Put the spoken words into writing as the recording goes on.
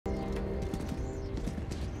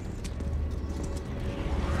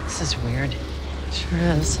This is weird. Sure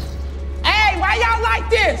is. Hey, why y'all like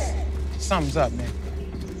this? Something's up, man.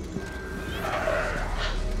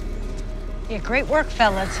 Yeah, great work,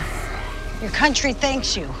 fellas. Your country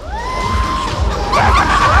thanks you.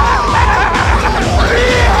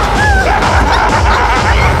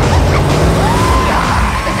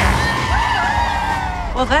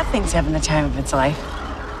 Well, that thing's having the time of its life.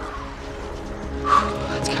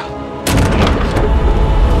 Let's go.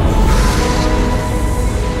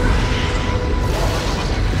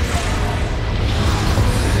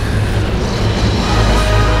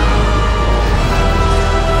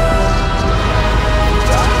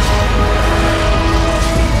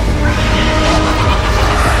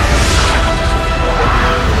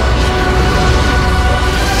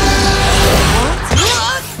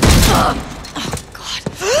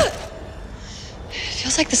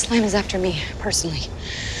 Feels like the slime is after me, personally.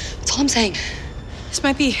 That's all I'm saying. This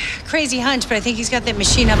might be a crazy hunch, but I think he's got that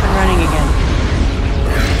machine up and running again.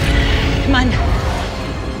 Come on.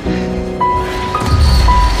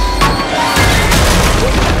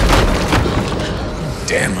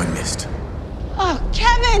 Damn, I missed. Oh,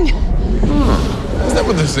 Kevin! Is that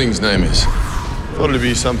what this thing's name is? Thought it'd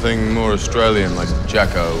be something more Australian, like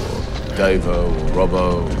Jacko, or Davo, or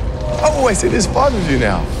Robbo. Oh, I see, there's 5 of you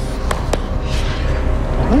now.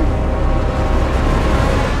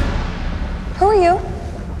 Who are you?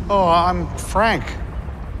 Oh, I'm Frank.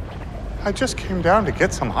 I just came down to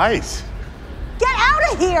get some ice. Get out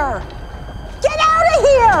of here! Get out of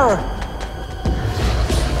here!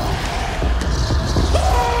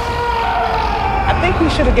 I think we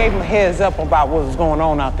should have gave him a heads up about what was going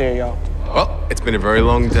on out there, y'all. Well, it's been a very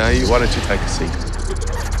long day. Why don't you take a seat?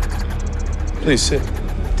 Please sit.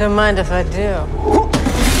 Don't mind if I do.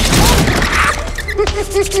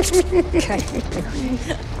 Okay.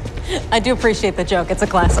 I do appreciate the joke. It's a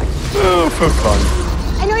classic. Oh, for fun.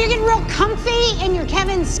 I know you're getting real comfy in your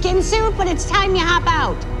Kevin skin suit, but it's time you hop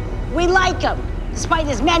out. We like him, despite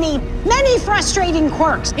his many, many frustrating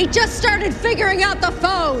quirks. He just started figuring out the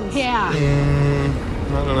phone. Yeah.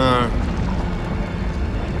 I don't know.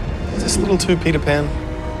 Is this a little too Peter Pan?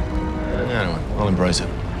 Anyway, I'll embrace it.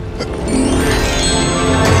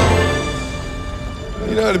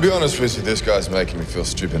 You know, to be honest with you, this guy's making me feel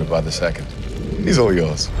stupider by the second. He's all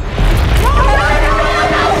yours.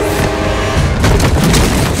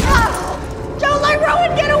 Don't let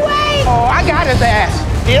Rowan get away! Oh, I got his ass.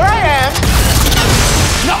 Here I am.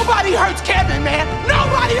 Nobody hurts Kevin, man.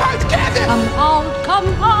 Nobody hurts Kevin. Come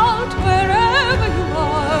out, wherever you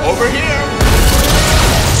are. Over here.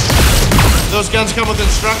 Those guns come with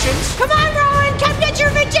instructions? Come on, Rowan, come get your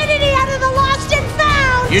virginity out of the lost and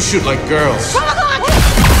found. You shoot like girls. Come on!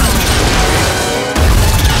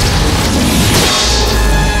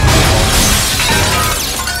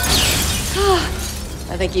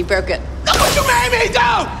 I think you broke it. Look what you made me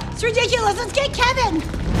do! It's ridiculous. Let's get Kevin.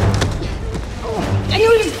 I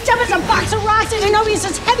knew he was dumb as a box of rocks, and I know he's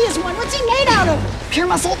as heavy as one. What's he made out of? Pure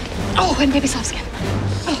muscle. Oh, and baby soft skin.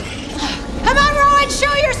 Come on, Rowan,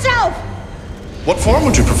 show yourself. What form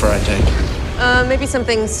would you prefer I take? Maybe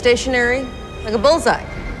something stationary, like a bullseye.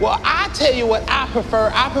 Well, I tell you what I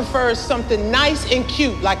prefer. I prefer something nice and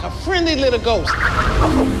cute, like a friendly little ghost.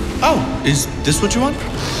 Oh, is this what you want?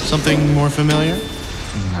 Something more familiar?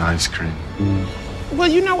 Ice cream. Well,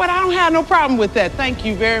 you know what? I don't have no problem with that. Thank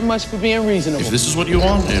you very much for being reasonable. If this is what you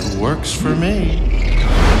want, it works for me.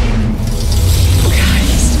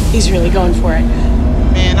 He's really going for it.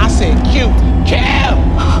 Man, I said cute. Kev!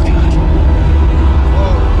 Oh, God.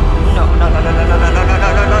 No.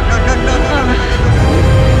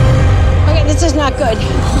 Okay, this is not good.